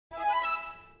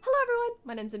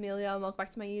my name's Amelia and welcome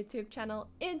back to my YouTube channel.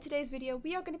 In today's video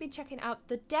we are going to be checking out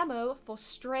the demo for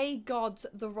Stray Gods,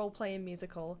 the role-playing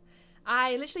musical.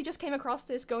 I literally just came across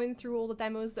this going through all the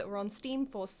demos that were on Steam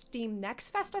for Steam Next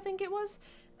Fest, I think it was,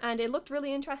 and it looked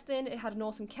really interesting. It had an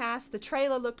awesome cast, the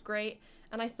trailer looked great,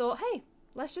 and I thought, hey,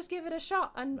 let's just give it a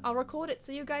shot and I'll record it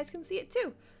so you guys can see it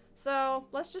too. So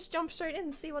let's just jump straight in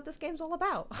and see what this game's all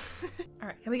about.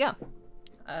 Alright, here we go.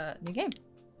 New game.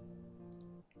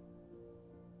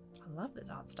 I love this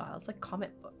art style. It's like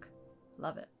comic book.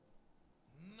 Love it.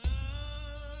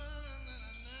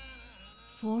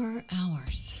 4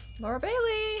 hours. Laura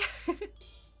Bailey!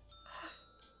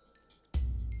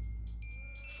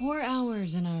 4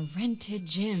 hours in a rented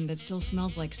gym that still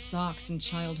smells like socks and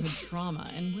childhood trauma.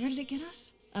 And where did it get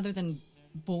us? Other than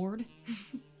bored?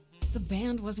 The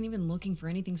band wasn't even looking for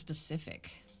anything specific.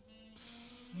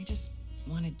 We just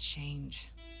wanted change.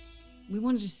 We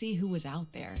wanted to see who was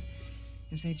out there,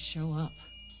 if they'd show up.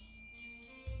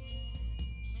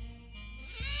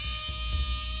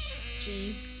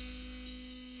 Jeez.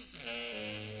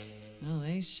 Well,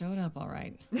 they showed up all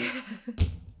right.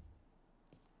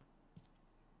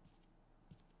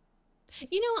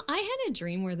 You know, I had a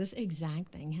dream where this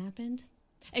exact thing happened.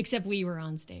 Except we were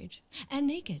on stage. And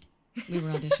naked. We were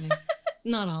auditioning.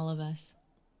 Not all of us.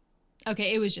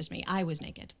 Okay, it was just me. I was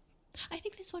naked. I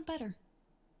think this went better.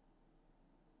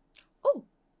 Oh!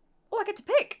 Oh, I get to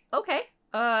pick! Okay.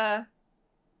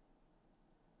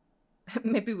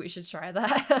 Maybe we should try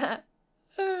that.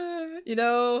 You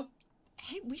know...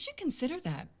 Hey, we should consider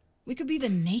that. We could be the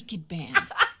naked band.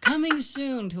 Coming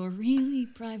soon to a really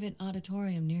private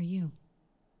auditorium near you.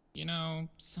 You know,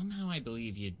 somehow I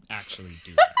believe you'd actually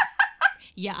do that.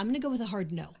 Yeah, I'm gonna go with a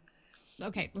hard no.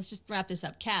 Okay, let's just wrap this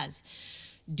up. Kaz,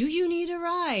 do you need a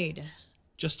ride?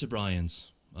 Just to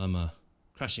Brian's. I'm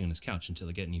crashing on his couch until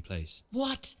I get a new place.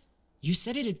 What? You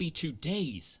said it'd be 2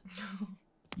 days.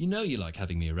 You know you like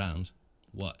having me around.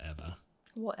 Whatever.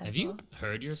 Whatever. Have you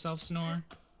heard yourself snore?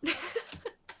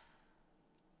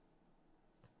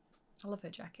 I love her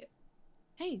jacket.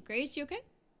 Hey, Grace, you okay?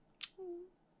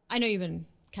 I know you've been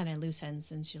kind of loose ends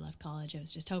since you left college. I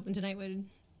was just hoping tonight would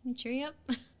cheer you up.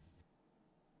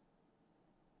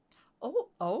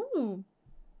 Oh.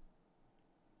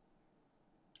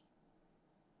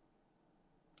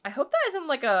 I hope that isn't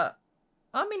like a...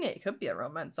 I mean, it could be a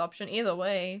romance option. Either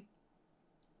way.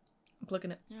 I'm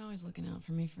looking at... You're always looking out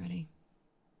for me, Freddie.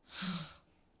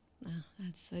 Well,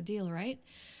 that's the deal, right?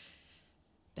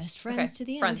 Best friends to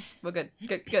the end. Friends. We're good.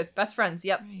 Good. Best friends.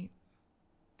 Yep. Right.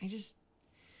 I just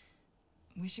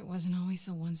wish it wasn't always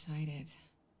so one-sided.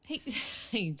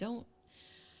 Hey, don't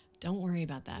worry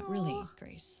about that. Aww. Really,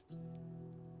 Grace.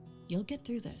 You'll get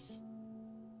through this.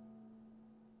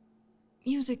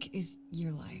 Music is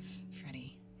your life,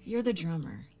 Freddie. You're the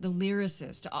drummer, the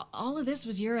lyricist. All of this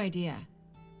was your idea.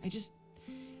 I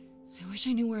wish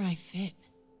I knew where I fit.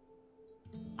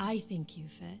 I think you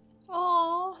fit.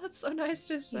 Oh, that's so nice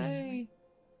to say.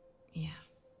 Yeah.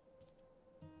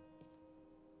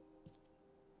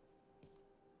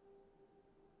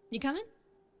 You coming?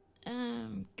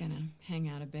 I'm gonna hang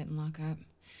out a bit and lock up.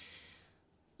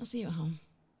 I'll see you at home.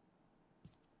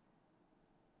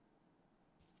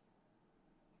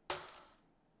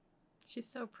 She's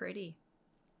so pretty.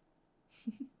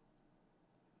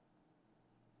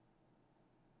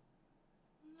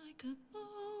 Like a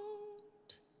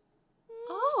boat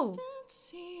Oh. lost at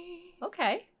sea,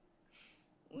 Okay.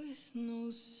 with no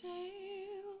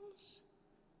sails,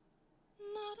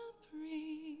 not a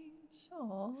breeze.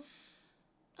 Oh.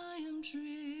 I am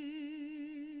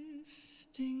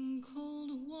drifting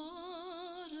cold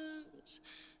waters,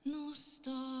 no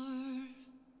star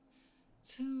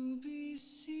to be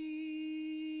seen.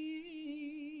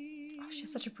 Oh, she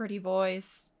has such a pretty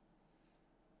voice.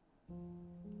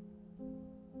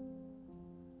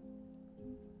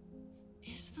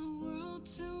 Is the world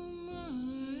too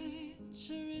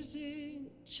much, or is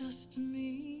it just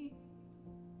me?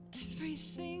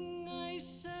 Everything I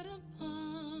set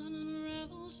upon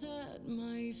unravels at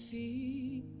my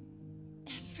feet.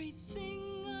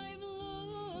 Everything I've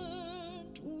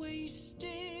learned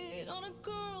wasted on a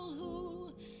girl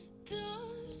who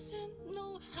doesn't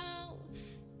know how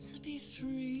to be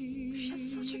free. She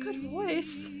has such a good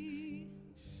voice.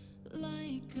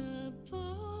 Like a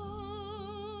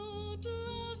boat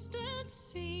lost at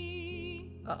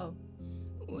sea, Uh-oh.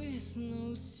 with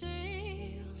no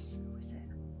sails, Who is it?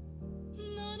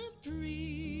 not a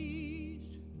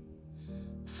breeze.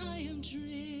 I am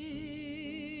drifting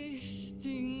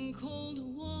cold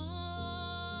waters,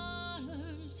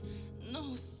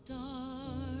 no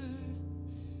star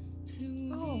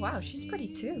to Oh, wow, she's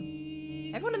pretty too.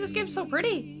 be Everyone in this game's so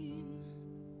pretty.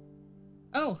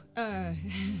 Oh,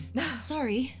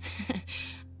 Sorry.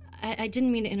 I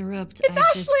didn't mean to interrupt. It's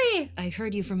Ashley! I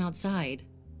heard you from outside.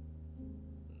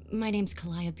 My name's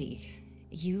Calliope.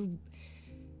 You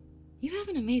have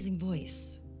an amazing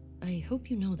voice. I hope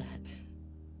you know that.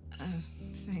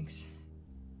 Thanks.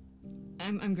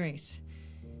 I'm Grace.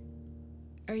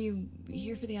 Are you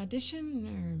here for the audition,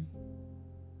 or...?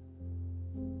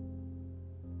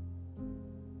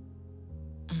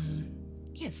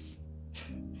 Yes.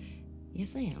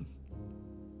 Yes, I am.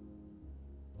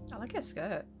 I like her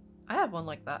skirt. I have one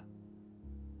like that.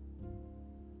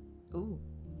 Ooh.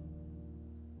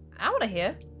 I want to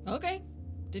hear. Okay.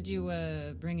 Did you,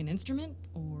 bring an instrument,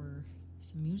 or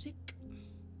some music?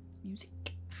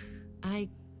 Music. I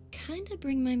kinda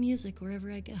bring my music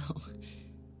wherever I go.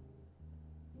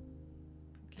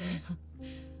 Okay.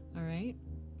 Alright.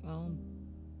 Well...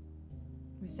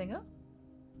 We singer?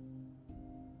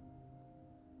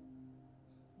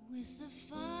 With the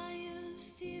fire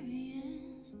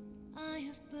furious, I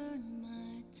have burned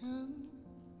my tongue.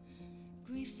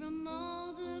 Grief from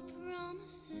all the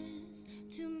promises,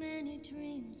 too many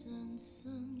dreams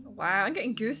unsung. Wow, I'm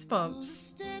getting All the goosebumps.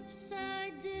 steps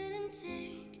I didn't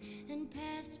take, and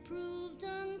paths proved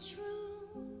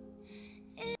untrue.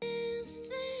 Is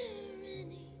there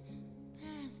any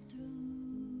path through?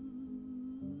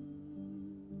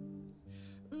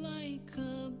 Like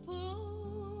a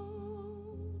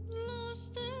boat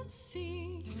lost at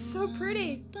sea. It's so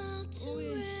pretty. About to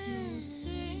with no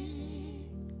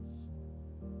sails.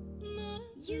 Not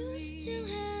you still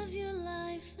have your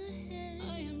life ahead.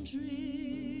 I am drifting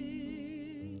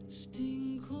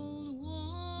cold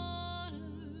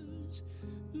waters,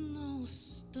 no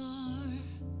star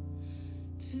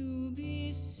to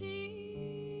be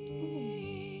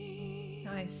seen.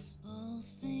 Nice. All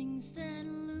things that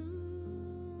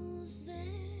lose their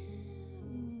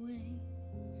way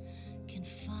can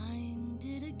find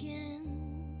it again.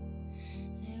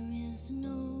 There is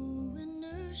no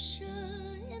inertia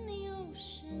in the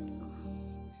ocean.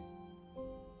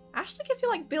 Ashley gives you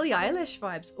like Billie Eilish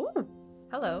vibes. Ooh.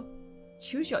 Hello.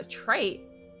 Choose your trait.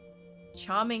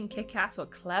 Charming, kick-ass, or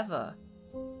clever.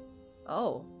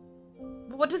 Oh.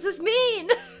 What does this mean?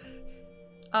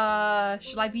 Should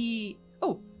I be...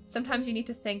 Oh, sometimes you need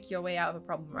to think your way out of a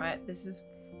problem, right? This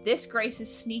Grace is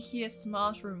sneakier,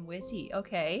 smarter, and witty.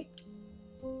 Okay.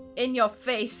 In your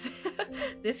face.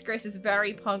 This Grace is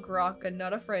very punk rock and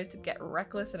not afraid to get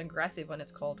reckless and aggressive when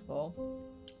it's called for.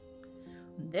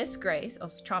 This Grace, oh,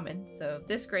 charming. So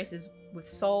this Grace is with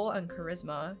soul and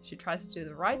charisma. She tries to do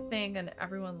the right thing and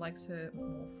everyone likes her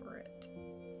more for it.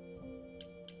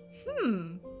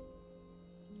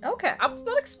 Okay, I was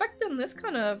not expecting this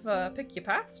kind of pick your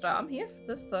path style. I'm here for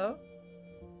this though.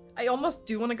 I almost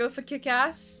do want to go for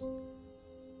kick-ass.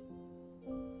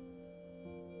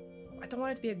 I don't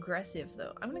want it to be aggressive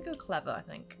though. I'm gonna go clever, I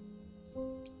think.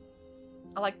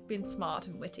 I like being smart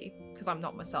and witty, because I'm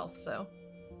not myself, so.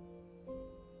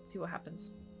 Let's see what happens.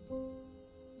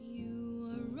 You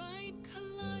are right,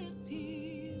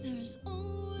 Calliope. There's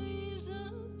always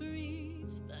a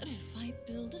breeze. But if I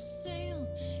build a sail,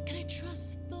 can I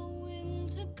trust the wind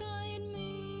to guide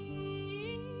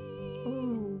me?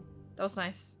 Ooh, that was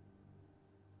nice.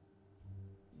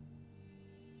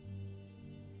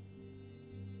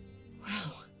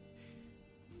 Wow.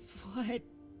 What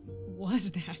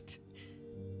was that?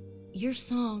 Your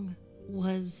song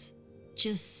was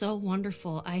just so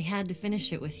wonderful. I had to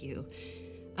finish it with you.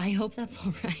 I hope that's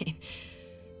all right.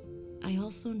 I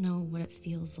also know what it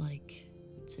feels like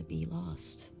to be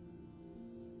lost.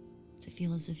 To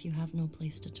feel as if you have no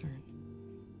place to turn.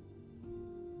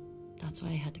 That's why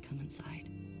I had to come inside.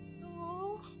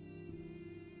 Aww.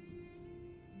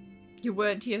 You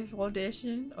weren't here for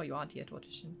audition? Oh, you aren't here to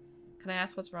audition. Can I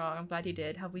ask what's wrong? I'm glad you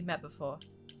did. Have we met before?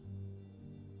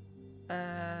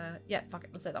 Yeah, fuck it.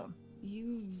 Let's say that one.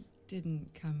 You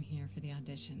didn't come here for the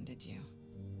audition, did you?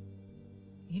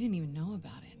 You didn't even know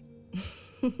about it.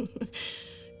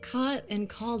 Caught and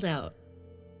called out.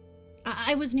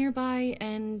 I was nearby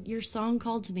and your song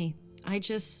called to me. I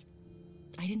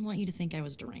didn't want you to think I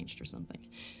was deranged or something.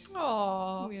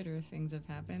 Aww. Weirder things have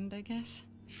happened, I guess.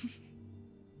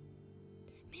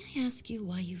 May I ask you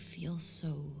why you feel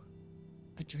so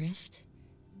adrift?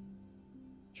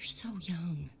 You're so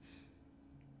young.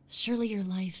 Surely your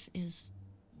life is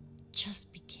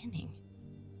just beginning.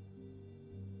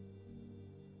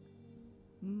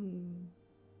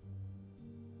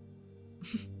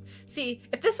 See,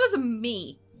 if this was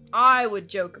me, I would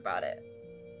joke about it.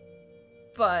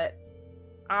 But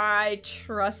I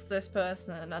trust this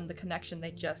person and the connection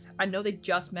I know they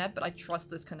just met, but I trust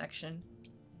this connection.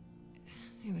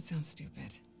 It would sound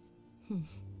stupid.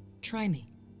 Try me.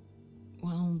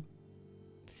 Well,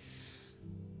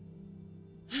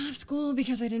 I left school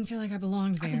because I didn't feel like I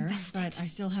belonged there, but I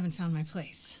still haven't found my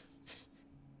place.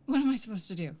 What am I supposed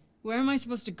to do? Where am I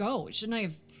supposed to go? Shouldn't I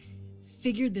have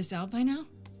figured this out by now?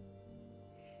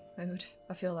 Mood.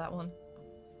 I feel that one.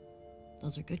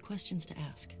 Those are good questions to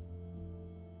ask.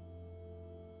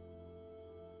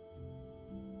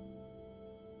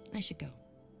 I should go.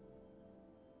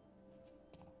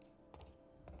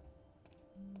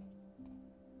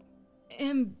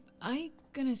 Am I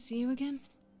gonna see you again?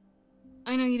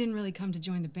 I know you didn't really come to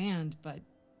join the band, but...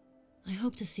 I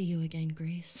hope to see you again,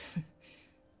 Grace.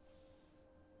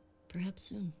 Perhaps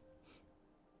soon.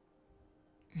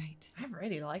 Right. I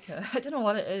really like her. I don't know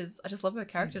what it is. I just love her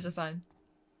character design.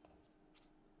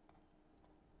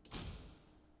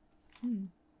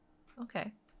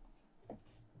 Okay.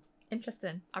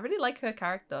 Interesting. I really like her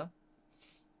character.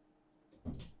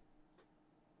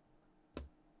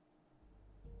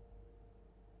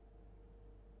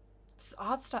 This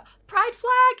art style. Pride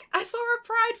flag! I saw a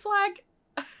pride flag!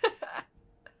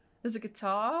 There's a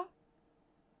guitar.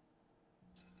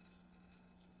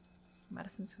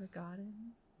 Madison Square Garden.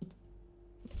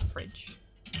 Fridge.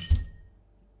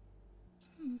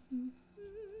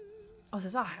 Oh, is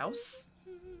this our house?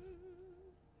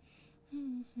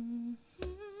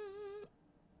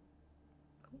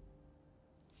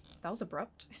 That was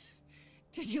abrupt.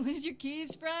 Did you lose your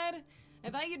keys, Fred? I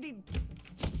thought you'd be...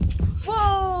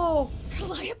 Whoa!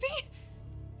 Calliope?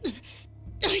 I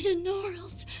didn't know or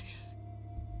else.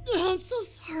 I'm so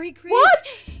sorry, Grace.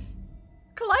 What?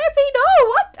 Calliope, no!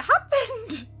 What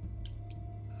happened?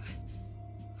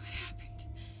 What happened?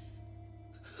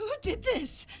 Who did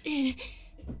this? It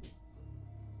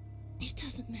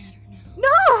doesn't matter now.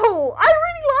 No! I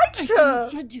really liked I her!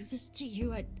 didn't want to do this to you.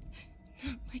 Not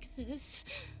like this.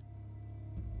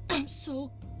 I'm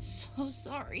so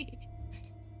sorry.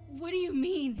 What do you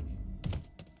mean?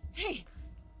 Hey!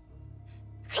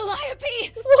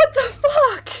 Calliope! What the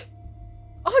fuck?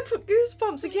 I put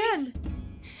goosebumps again.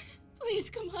 Please,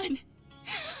 come on.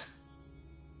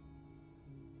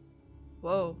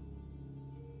 Whoa.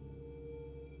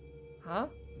 Huh?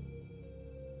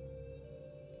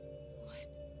 What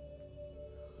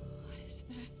is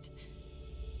that?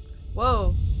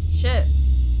 Whoa. Shit.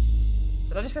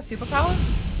 Did I just get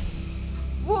superpowers?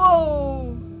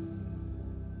 Whoa!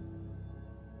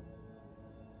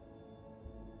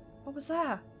 What was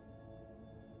that?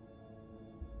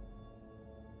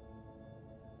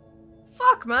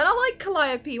 Fuck, man, I like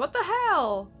Calliope. What the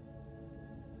hell?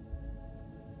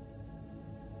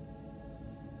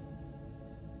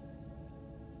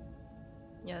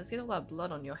 Yeah, let's get all that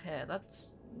blood on your hair.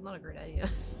 That's not a great idea.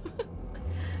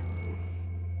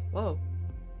 Whoa.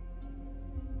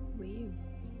 Who are you?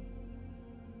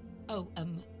 Oh,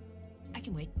 I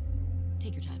can wait.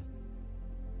 Take your time.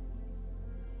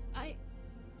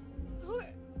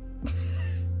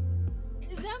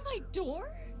 Is that my door?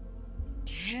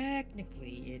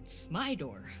 Technically, it's my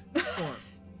door. Or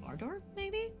our door,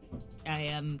 maybe?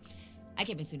 I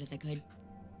came as soon as I could.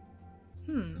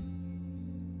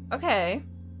 Okay.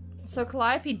 So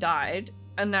Calliope died,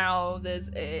 and now there's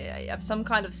some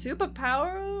kind of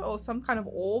superpower or some kind of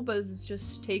orb is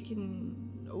just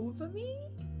taken over me?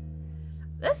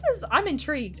 I'm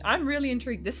intrigued. I'm really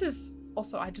intrigued. This is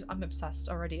also, I'm obsessed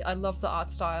already. I love the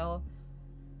art style.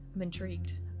 I'm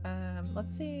intrigued.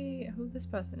 Let's see who this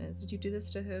person is. Did you do this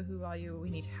to her? Who are you? We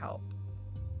need help.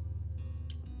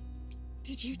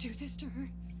 Did you do this to her?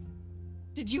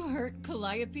 Did you hurt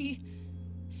Calliope?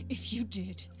 If you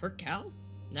did. Hurt Cal?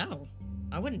 No.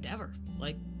 I wouldn't ever.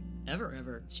 Like,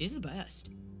 ever. She's the best.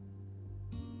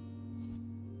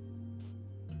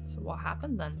 So what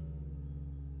happened then?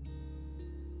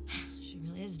 She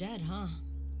really is dead, huh?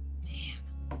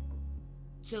 Man.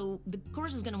 So, the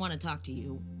chorus is gonna want to talk to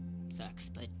you. Sucks,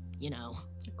 but, you know.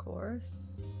 Of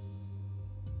course.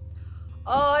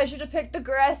 Oh, I should have picked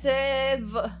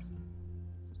aggressive!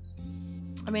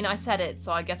 I mean, I said it,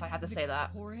 so I guess I had to say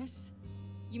that. Chorus?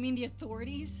 You mean the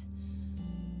authorities?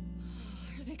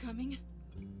 Are they coming?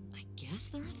 I guess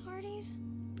they're authorities?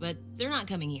 But they're not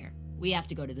coming here. We have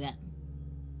to go to them.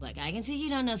 Look, I can see you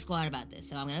don't know squat about this,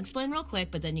 so I'm gonna explain real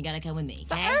quick, but then you gotta come with me, Is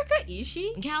that okay? Erica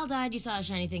Ishii? When Cal died, you saw a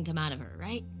shiny thing come out of her,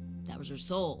 right? That was her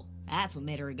soul. That's what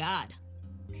made her a god.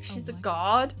 She's a what?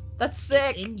 god? That's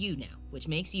sick! In you now, which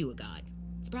makes you a god.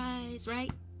 Surprise,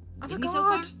 right? I'm Get a me so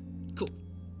god! far? Cool.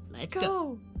 Let's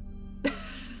go.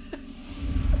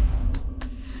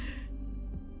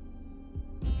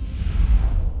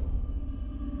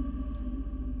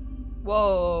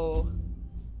 Whoa.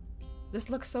 This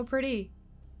looks so pretty.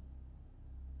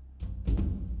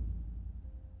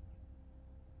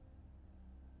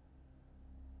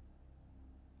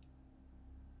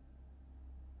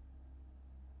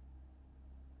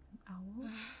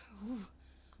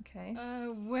 Okay.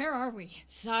 Where are we?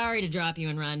 Sorry to drop you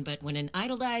and run, but when an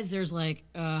idol dies, there's like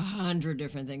 100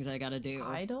 different things I gotta do.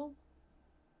 Idol?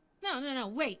 No,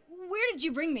 wait. Where did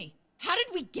you bring me? How did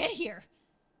we get here?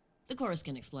 The chorus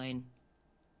can explain.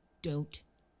 Don't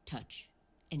touch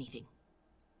anything.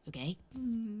 Okay?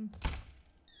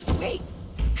 Wait!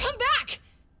 Come back!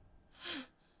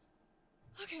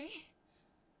 Okay.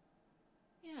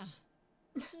 Yeah.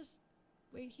 Just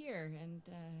wait here and,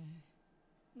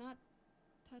 not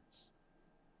touch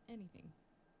anything.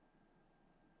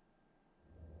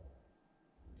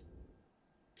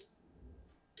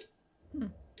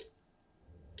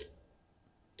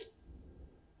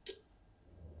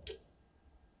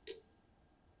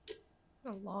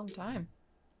 A long time.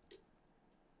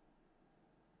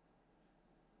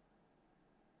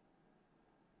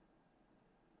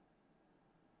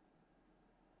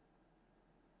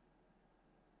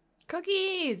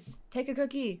 Cookies! Take a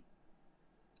cookie.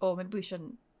 Oh, maybe we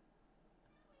shouldn't.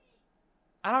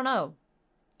 I don't know.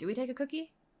 Do we take a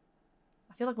cookie?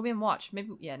 I feel like we're being watched.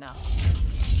 Maybe. Yeah, no.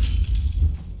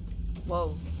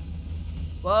 Whoa.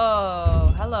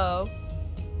 Whoa. Hello.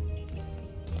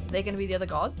 Are they gonna be the other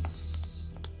gods?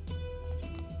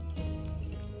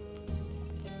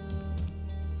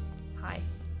 Hi.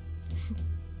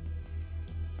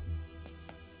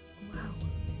 Wow.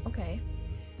 Okay.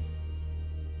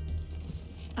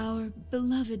 Our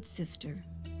beloved sister,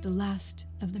 the last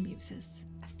of the muses,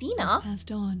 Athena? has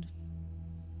passed on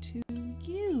to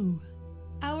you,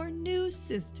 our new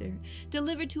sister,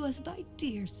 delivered to us by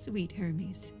dear sweet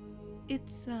Hermes.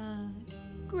 It's,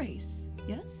 Grace,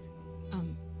 yes?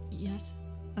 Yes?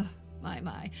 Oh,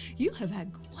 my. You have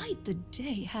had quite the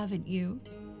day, haven't you?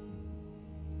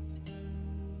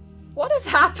 What is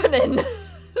happening?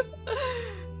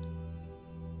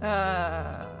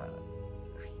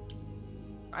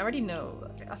 I already know.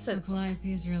 I So said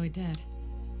Calliope is really dead.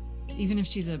 Even if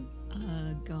she's a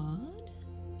God?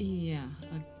 yeah,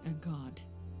 a god.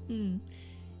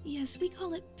 Yes, we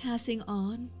call it passing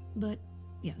on, but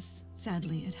yes,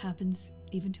 sadly it happens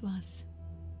even to us.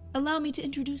 Allow me to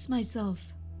introduce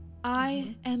myself.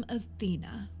 I am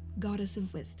Athena, goddess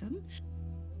of wisdom.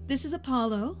 This is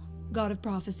Apollo, god of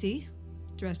prophecy,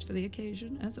 dressed for the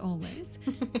occasion, as always.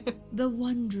 The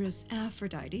wondrous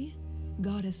Aphrodite,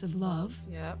 goddess of love.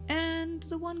 Yep. And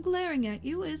the one glaring at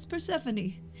you is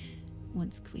Persephone,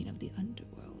 once queen of the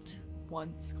underworld.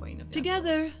 Once queen of the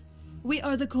Together, we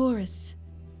are the chorus.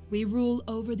 We rule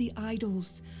over the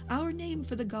idols, our name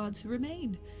for the gods who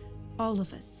remain. All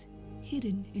of us,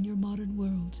 hidden in your modern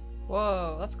world.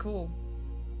 Whoa, that's cool.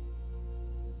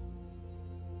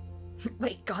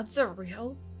 Wait, gods are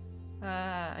real?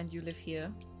 And you live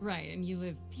here? Right, and you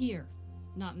live here,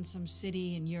 not in some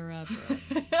city in Europe.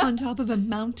 On top of a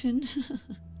mountain?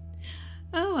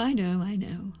 Oh, I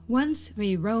know. Once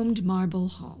we roamed marble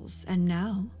halls, and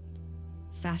now,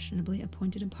 fashionably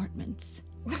appointed apartments.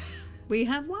 We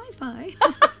have Wi-Fi.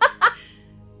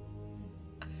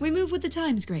 We move with the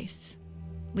times, Grace.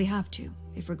 We have to,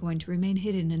 if we're going to remain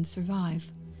hidden and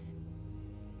survive.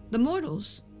 The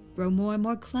mortals grow more and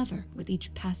more clever with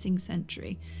each passing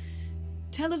century.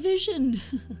 Television!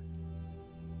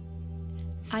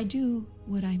 I do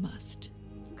what I must.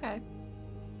 Okay.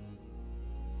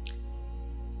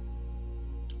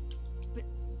 But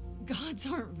gods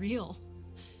aren't real.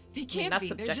 They can't that's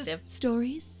be. They're just... subjective.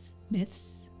 Stories,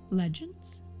 myths,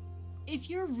 legends. If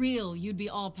you're real, you'd be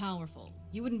all-powerful.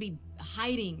 You wouldn't be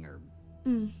hiding or...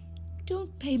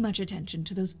 Don't pay much attention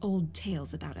to those old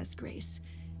tales about us, Grace.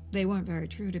 They weren't very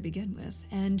true to begin with,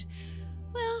 and,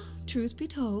 well, truth be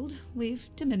told, we've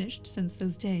diminished since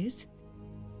those days.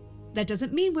 That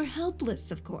doesn't mean we're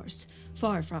helpless, of course.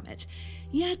 Far from it.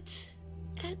 Yet,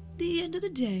 at the end of the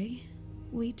day,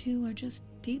 we too are just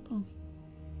people,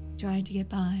 trying to get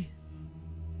by.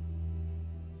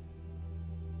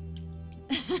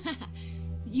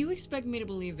 You expect me to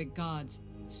believe that gods,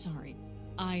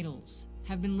 idols,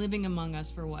 have been living among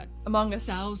us for what? Among Us.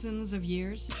 Thousands of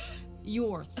years?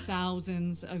 You're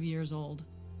thousands of years old.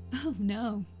 Oh,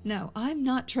 no, I'm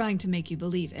not trying to make you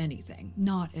believe anything.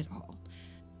 Not at all.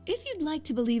 If you'd like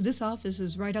to believe this office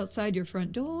is right outside your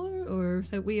front door, or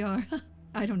that we are,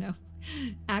 I don't know,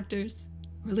 actors,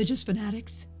 religious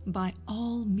fanatics, by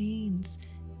all means.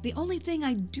 The only thing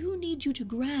I do need you to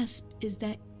grasp is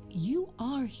that you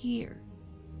are here.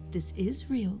 This is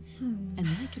real, and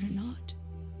like it or not,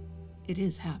 it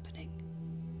is happening.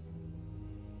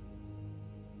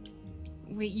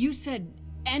 Wait, you said,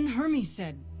 and Hermes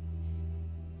said,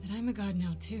 that I'm a god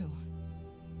now too.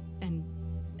 And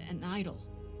an idol.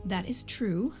 That is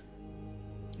true.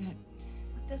 That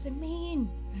What does it mean?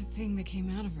 thing that came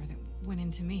out of her that went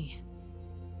into me.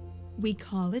 We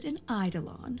call it an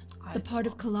eidolon, the part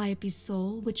of Calliope's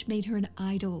soul which made her an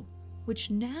idol, which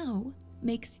now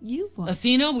makes you one.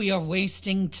 Athena, we are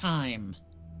wasting time.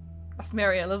 That's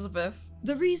Mary Elizabeth.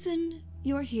 The reason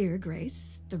you're here,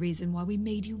 Grace, the reason why we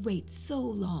made you wait so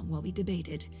long while we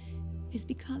debated, is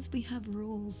because we have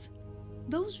rules.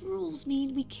 Those rules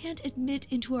mean we can't admit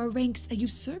into our ranks a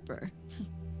usurper,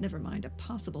 never mind a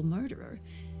possible murderer.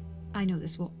 I know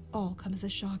this will all come as a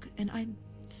shock, and I'm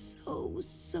so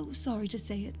sorry to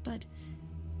say it, but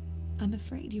I'm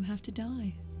afraid you have to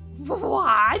die.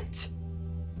 What?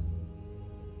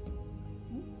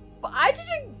 I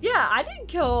didn't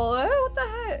kill her. What the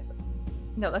heck?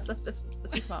 No, let's be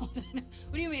smart.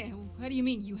 What do you mean? What do you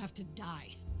mean you have to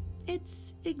die?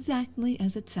 It's exactly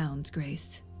as it sounds,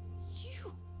 Grace.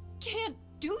 You can't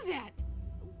do that.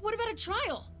 What about a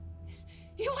trial?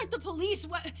 You aren't the police.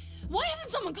 Why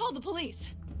hasn't someone called the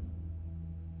police?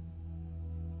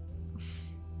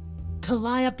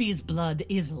 Calliope's blood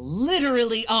is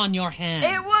literally on your hands.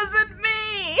 It wasn't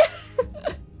me.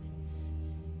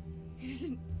 It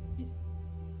isn't.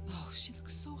 Oh, she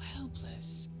looks so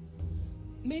helpless.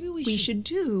 Maybe we We should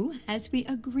do as we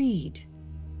agreed.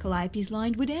 Calliope's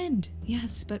line would end,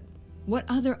 yes, but what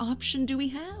other option do we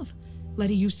have? Let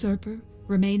a usurper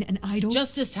remain an idol?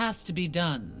 Justice has to be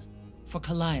done for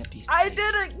Calliope's I sake.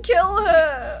 didn't kill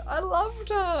her. I loved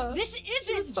her. This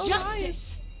isn't so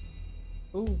justice.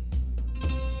 Ooh.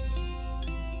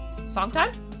 Song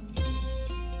time?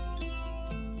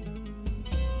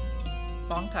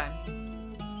 Song time.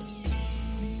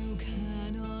 You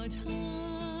cannot hide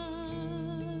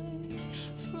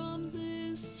from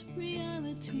this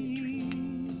reality.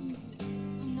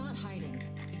 I'm not hiding,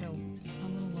 though a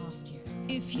little lost here.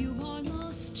 If you are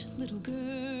lost, little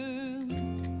girl,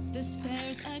 this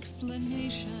bears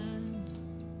explanation.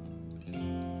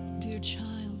 Dear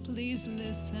child, please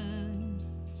listen.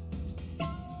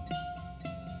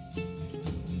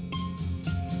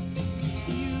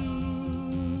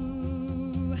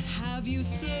 You have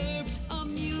usurped a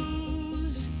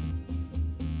muse.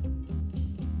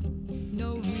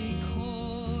 No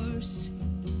recourse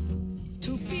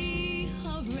to be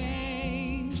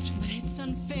arranged. But it's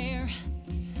unfair.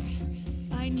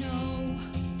 I know,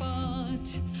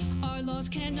 but our laws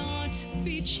cannot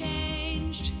be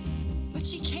changed. But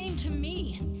she came to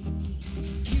me.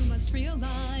 You must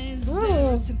realize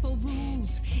there are simple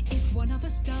rules. If one of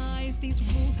us dies, these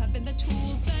rules have been the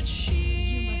tools that she.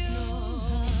 You must know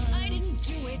I didn't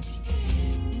do it.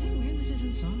 Is it weird this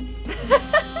isn't song?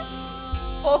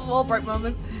 Fourth wall break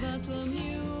moment. That the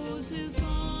muse is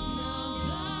gone.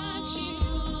 Now that she's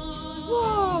gone.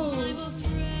 Whoa. I'm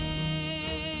afraid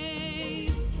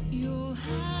you'll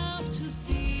have to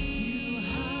see.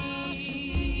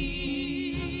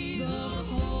 The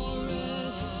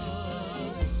chorus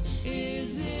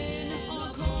is in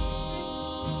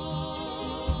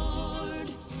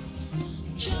accord.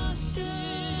 Justice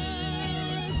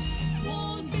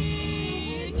won't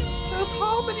be ignored. Those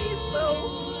harmonies,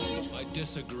 though. I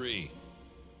disagree.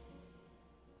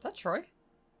 Is that Troy?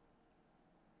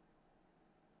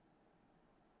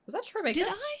 Was that Troy Baker? Did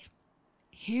I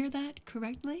hear that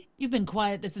correctly? You've been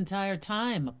quiet this entire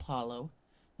time, Apollo.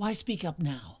 Why speak up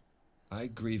now? I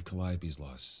grieve Calliope's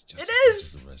loss. Just It as much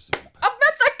is! as the rest of you. I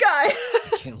met that guy!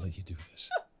 I can't let you do this.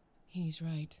 He's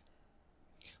right.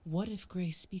 What if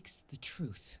Grace speaks the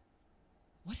truth?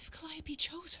 What if Calliope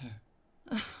chose her?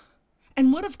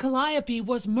 And what if Calliope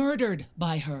was murdered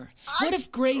by her? What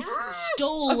if Grace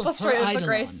stole I'm her frustrated eidolon? for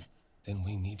Grace. Then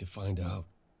we need to find out.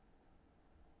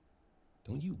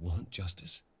 Don't you want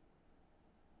justice?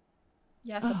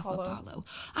 Yes, Oh, Apollo. Apollo,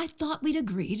 I thought we'd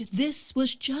agreed this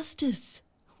was justice.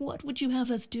 What would you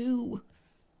have us do?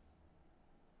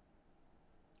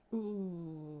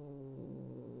 Ooh.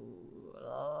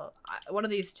 One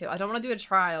of these two. I don't want to do a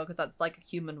trial because that's like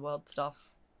human world stuff.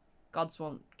 Gods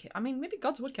won't care. I mean, maybe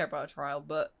gods would care about a trial,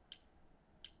 but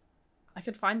I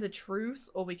could find the truth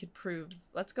or we could prove.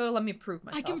 Let's go. Let me prove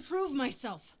myself. I can prove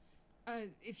myself.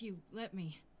 If you let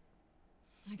me.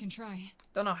 I can try.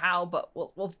 Don't know how, but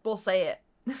we'll say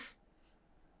it.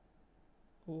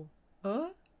 Ooh.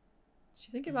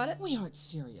 She's thinking about it. We aren't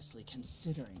seriously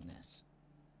considering this.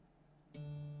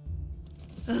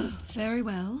 Very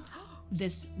well.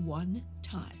 This one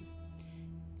time.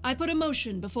 I put a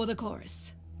motion before the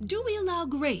chorus. Do we allow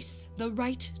Grace the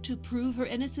right to prove her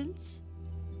innocence?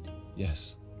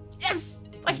 Yes. Yes!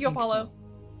 I Thank you, think Apollo. so.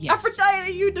 Yes.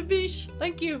 Aphrodite, you Debish.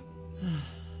 Thank you.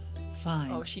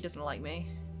 Fine. Oh, she doesn't like me.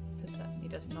 Persephone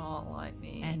does not like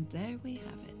me. And there we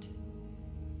have it.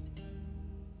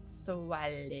 So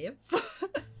I live.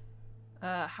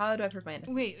 How do I prove my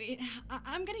innocence? Wait,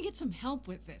 I'm gonna get some help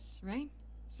with this, right?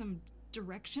 Some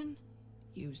direction?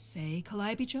 You say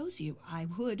Calliope chose you. I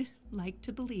would like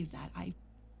to believe that. I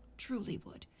truly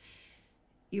would.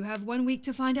 You have 1 week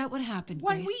to find out what happened,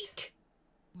 Grace. 1 week?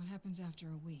 What happens after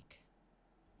a week?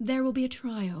 There will be a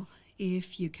trial.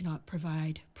 If you cannot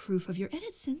provide proof of your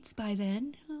innocence by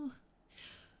then, oh,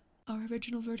 our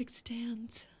original verdict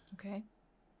stands. Okay.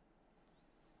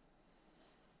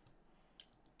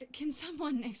 Can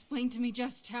someone explain to me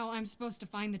just how I'm supposed to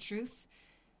find the truth?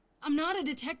 I'm not a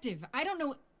detective. I don't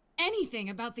know anything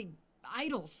about the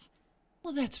idols.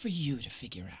 Well, that's for you to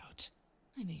figure out.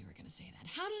 I knew you were going to say that.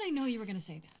 How did I know you were going to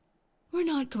say that? We're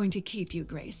not going to keep you,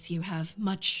 Grace. You have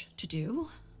much to do.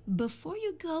 Before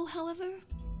you go, however,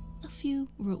 a few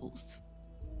rules.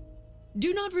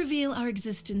 Do not reveal our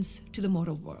existence to the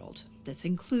mortal world. This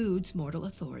includes mortal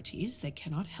authorities that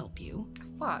cannot help you.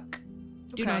 Fuck.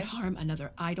 Do not harm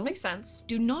another idol. Makes sense.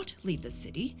 Do not leave the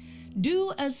city.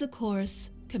 Do as the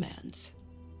chorus commands.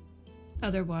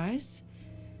 Otherwise,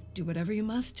 do whatever you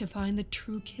must to find the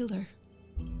true killer.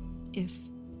 If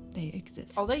they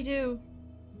exist. Oh, they do.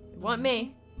 They want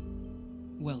me.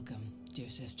 Welcome, dear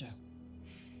sister.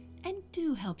 And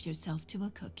do help yourself to a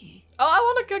cookie. Oh, I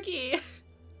want a cookie.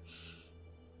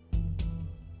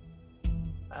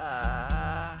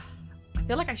 I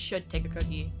feel like I should take a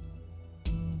cookie.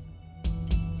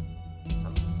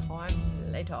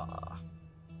 Sometime later.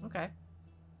 Okay.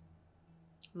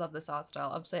 Love this art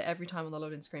style. I'll say it every time on the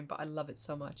loading screen, but I love it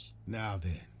so much. Now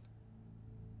then,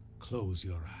 close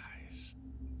your eyes.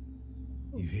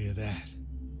 You hear that?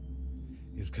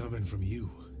 It's coming from you.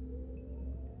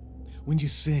 When you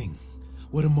sing,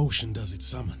 what emotion does it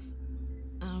summon?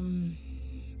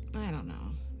 I don't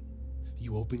know.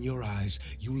 You open your eyes,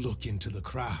 you look into the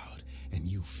crowd, and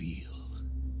you feel.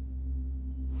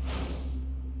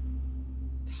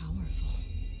 Powerful.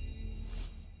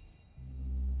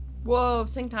 Whoa,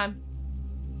 sing time.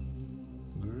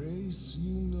 Grace,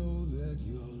 you know that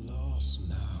you're lost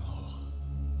now.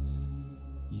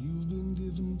 You've been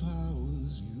given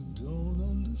powers you don't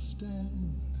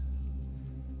understand.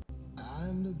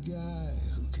 I'm the guy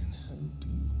who can help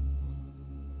you.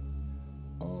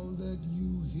 All that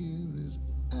you hear is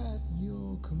at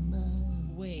your command.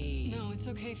 Wait. No, it's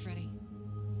okay, Freddy.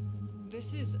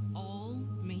 This is all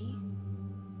me?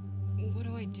 What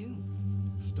do I do?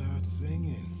 Start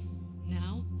singing.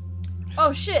 Now?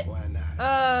 Oh shit. Why not?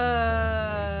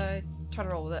 Try to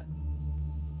roll with it.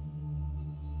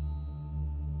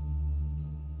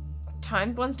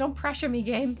 Timed ones, don't pressure me,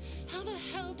 game. How the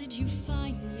hell did you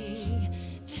find me?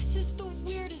 This is the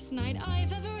weirdest night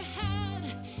I've ever had.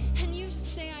 And you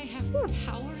say I have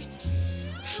powers?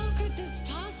 How could this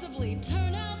possibly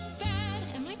turn out bad?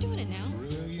 Am I doing it now?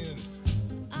 Brilliant.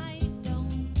 I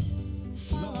don't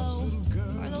follow.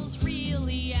 Are those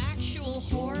really actual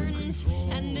horns?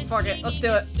 And this Fuck it, let's do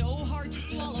singing it. is so hard to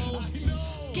swallow.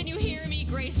 Can you hear me,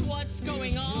 Grace? What's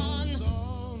going on?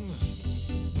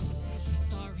 So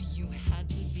sorry you had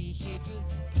to be here for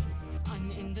this. I'm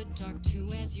in the dark too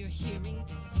as you're hearing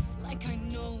this. Like I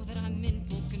know that I'm in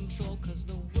full control, cause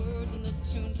the words and the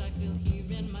tunes I feel here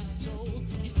in my soul.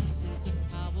 If this is a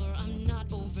power, I'm not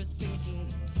overthinking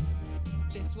it.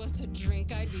 If this was a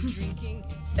drink, I'd be drinking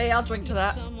it. Hey, I'll drink to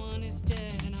that. Someone is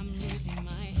dead and I'm losing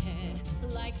my head.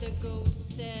 Like the goat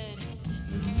said,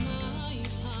 this is my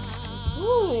time.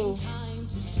 Ooh. Time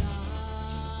to shine.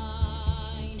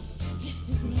 This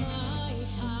is my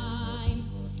time.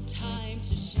 Time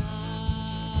to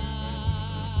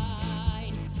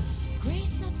shine.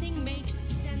 Grace, nothing makes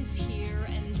sense here.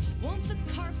 And won't the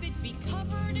carpet be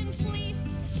covered in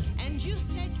fleece? And you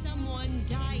said someone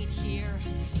died here.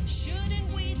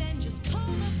 Shouldn't we then just call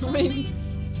the I mean,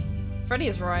 police? Freddy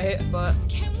is right, but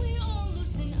Can we all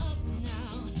loosen up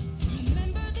now?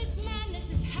 Remember, this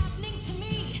madness is happening to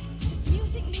me. This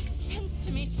music makes sense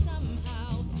to me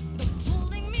somehow. But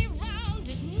pulling me round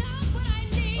is not what I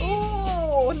need.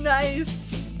 oh,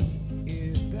 nice.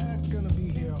 Is that gonna be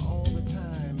here all the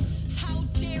time? How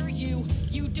dare you?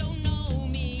 You don't know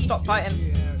me. Stop fighting. She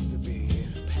has to be.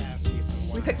 Pass me some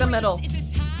We wine. pick the middle. Is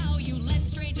this how you let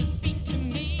strangers speak to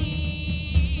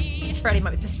me? Freddy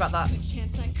might be pissed about that. Good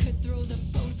chance I could throw the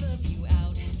both of you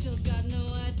out. Still got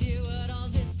no idea what all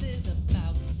this is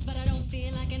about. But I don't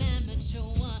feel like an amateur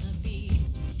wannabe.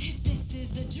 If this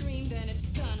is a dream, then it's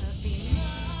gonna be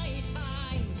my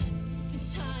time.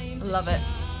 Time to Love it.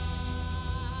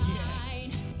 shine. Yes.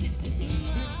 This is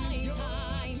my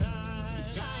time.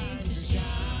 Time to shine.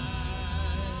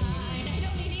 I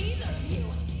don't need either of you.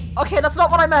 Okay, that's not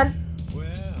what I meant. Well,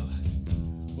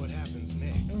 what happens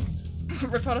next?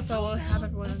 Rip out a solo, have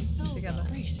everyone A solo. together.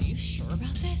 Grace, are you sure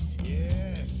about this?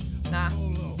 Yes. A Nah.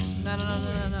 solo.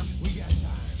 No. We got time.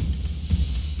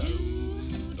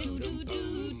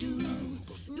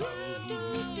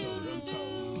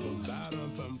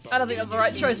 I don't think that's the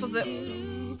right choice, was it?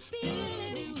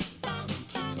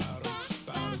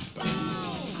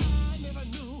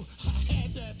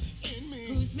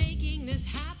 Who's making this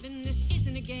happen? This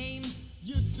isn't a game.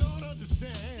 You don't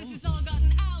understand. This has all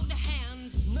gotten out of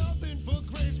hand. Nothing for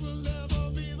Grace will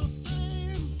ever be the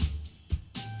same.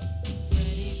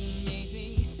 Freddie's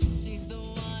amazing. She's the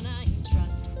one I can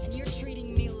trust. And you're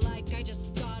treating me like I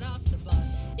just got off the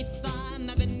bus. If I'm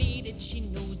ever needed, she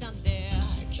knows I'm there.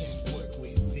 I can't work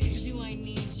with this. Do I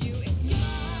need you? It's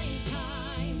my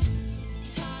time.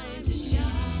 Time to shine.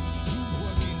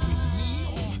 Working with me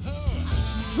or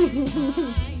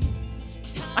her?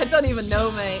 I don't even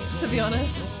know, mate, to be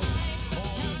honest.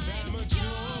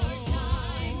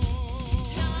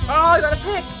 Oh, I gotta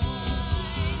pick!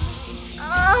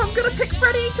 Oh, I'm gonna pick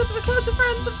Freddie because we're closer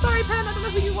friends. I'm sorry, Pen, I don't know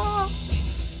who you are.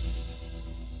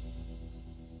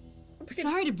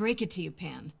 Sorry to break it to you,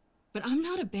 Pan, but I'm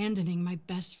not abandoning my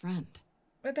best friend.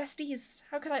 We're besties.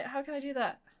 How can I do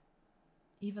that?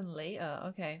 Even later,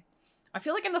 okay. I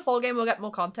feel like in the full game we'll get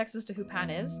more context as to who Pan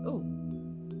is. Ooh.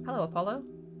 Hello, Apollo.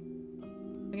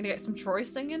 I'm gonna get some Troy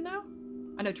singing now.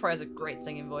 I know Troy has a great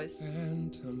singing voice.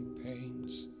 Phantom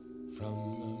pains from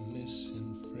a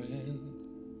missing friend,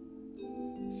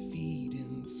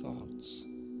 feeding thoughts,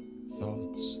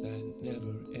 thoughts that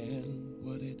never end.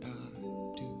 What did I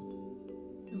do?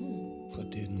 What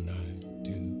didn't I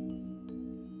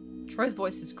do? Troy's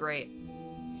voice is great.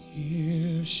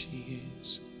 Here she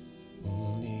is,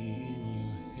 only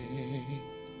in your head.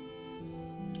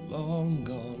 Long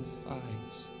gone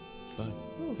fights, but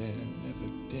they're never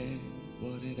dead.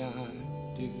 What did I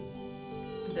do?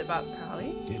 Is it about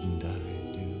Carly? Didn't I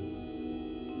do?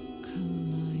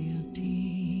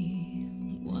 Calliope,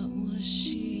 what was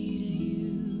she to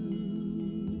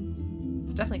you?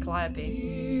 It's definitely Calliope.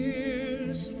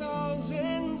 Years,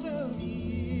 thousands of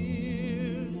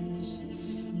years,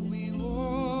 we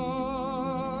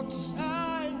walked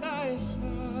side by side.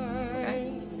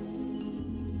 Okay.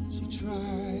 She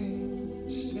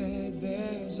tried, said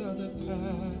there's other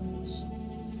paths.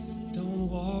 Don't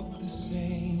walk the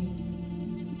same,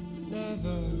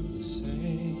 never the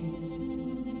same.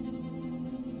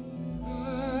 I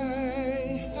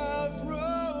have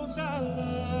roads I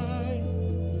like,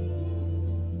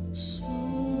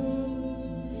 smooth,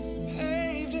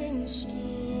 paved in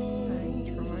stone.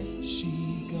 Dang, Troy.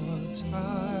 She got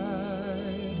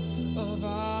tired of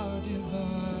our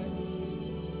divide.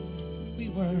 We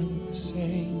weren't the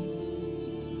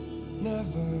same,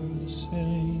 never the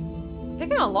same.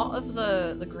 Picking a lot of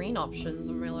the green options,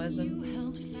 I'm realizing. You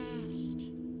held fast.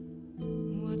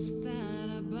 What's that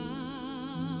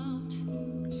about?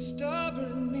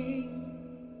 Stubborn me,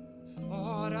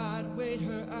 thought I'd wait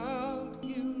her out.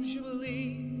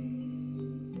 Usually,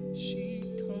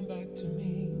 she'd come back to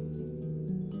me.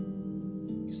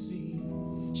 You see,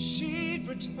 she'd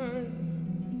return.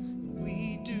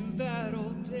 We'd do that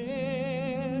old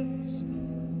dance,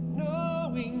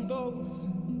 knowing both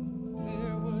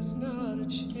there was not a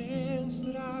chance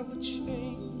that I would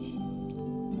change.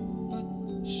 But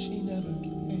she never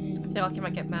came. I feel like you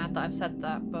might get mad that I've said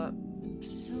that, but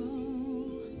So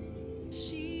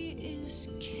she is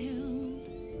killed,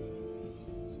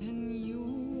 and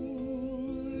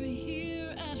you're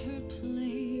here at her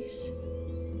place.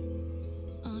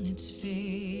 On its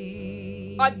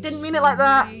face, I didn't mean it like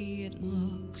that. the way it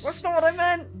looks, that's not what I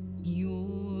meant.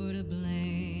 you're to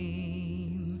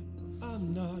blame.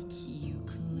 I'm not. You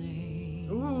claim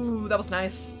Ooh, that was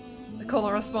nice. The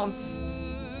caller response.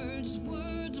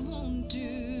 words won't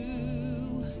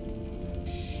do.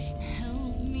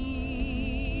 Help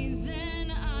me,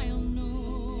 then I'll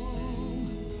know.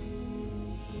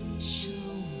 Show,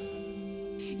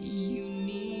 you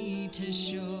need to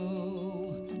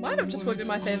show. Might have just worked in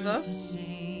my Words favor. aren't the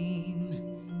same,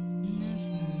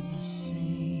 never the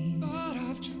same. But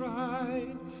I've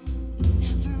tried.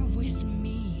 Never with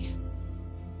me.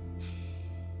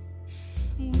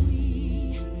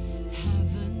 We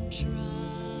haven't tried.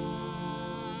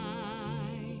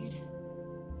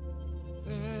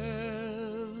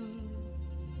 Then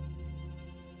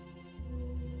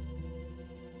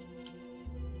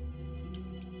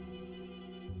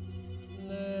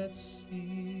let's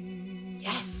see.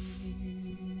 Yes.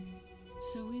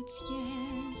 So it's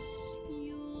yes,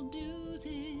 you'll do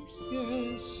this.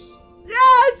 Yes,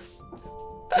 Yes!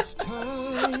 it's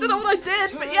time. I don't know what I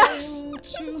did, but yes! Time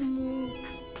to move.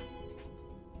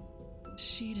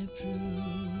 She'd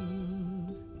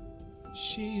approve.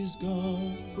 She is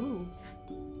gone. Ooh.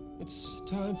 It's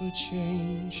time for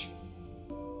change.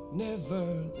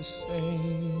 Never the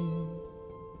same.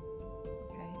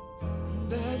 Okay.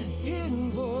 That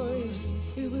hidden voice,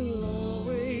 it will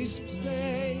always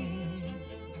play.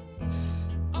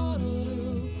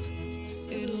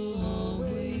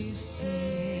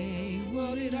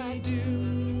 I do?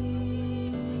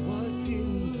 What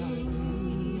didn't I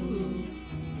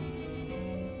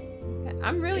do?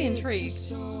 I'm really It's a intrigued.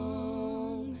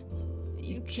 song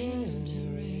you can't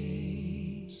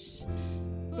erase,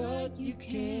 but you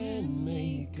can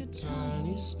make a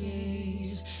tiny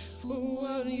space for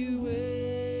what you wish.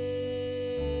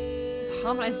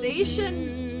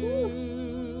 Harmonization.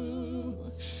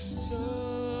 Something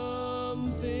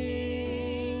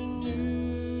new.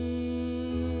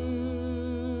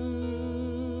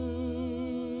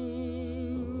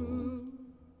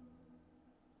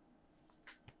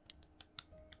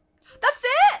 That's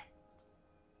it?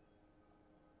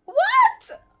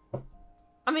 What?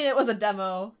 I mean, it was a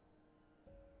demo.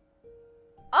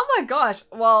 Oh my gosh.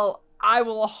 Well, I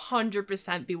will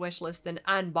 100% be wishlisting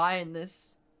and buying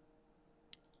this.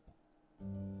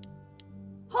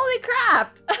 Holy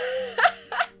crap!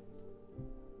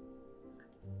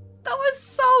 That was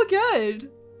so good.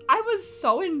 I was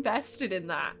so invested in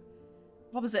that.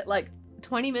 What was it, like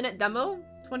 20-minute demo?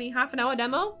 Half an hour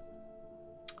demo?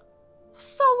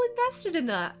 So invested in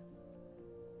that.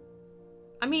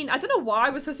 I mean, I don't know why I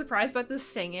was so surprised about this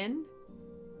singing.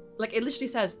 Like, it literally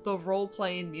says the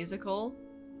role-playing musical.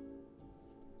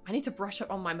 I need to brush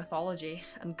up on my mythology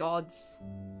and gods.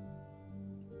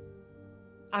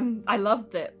 I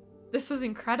loved it. This was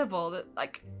incredible. That,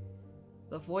 like,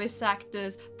 the voice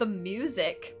actors, the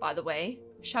music, by the way.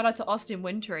 Shout out to Austin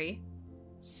Wintory.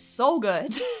 So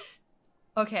good.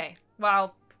 Okay,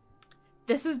 wow.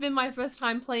 This has been my first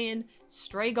time playing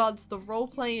Stray Gods, the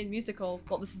role-playing musical.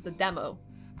 Well, this is the demo.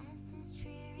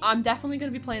 I'm definitely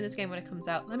going to be playing this game when it comes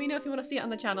out. Let me know if you want to see it on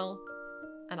the channel.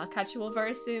 And I'll catch you all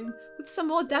very soon with some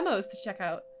more demos to check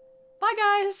out. Bye,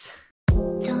 guys!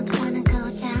 Don't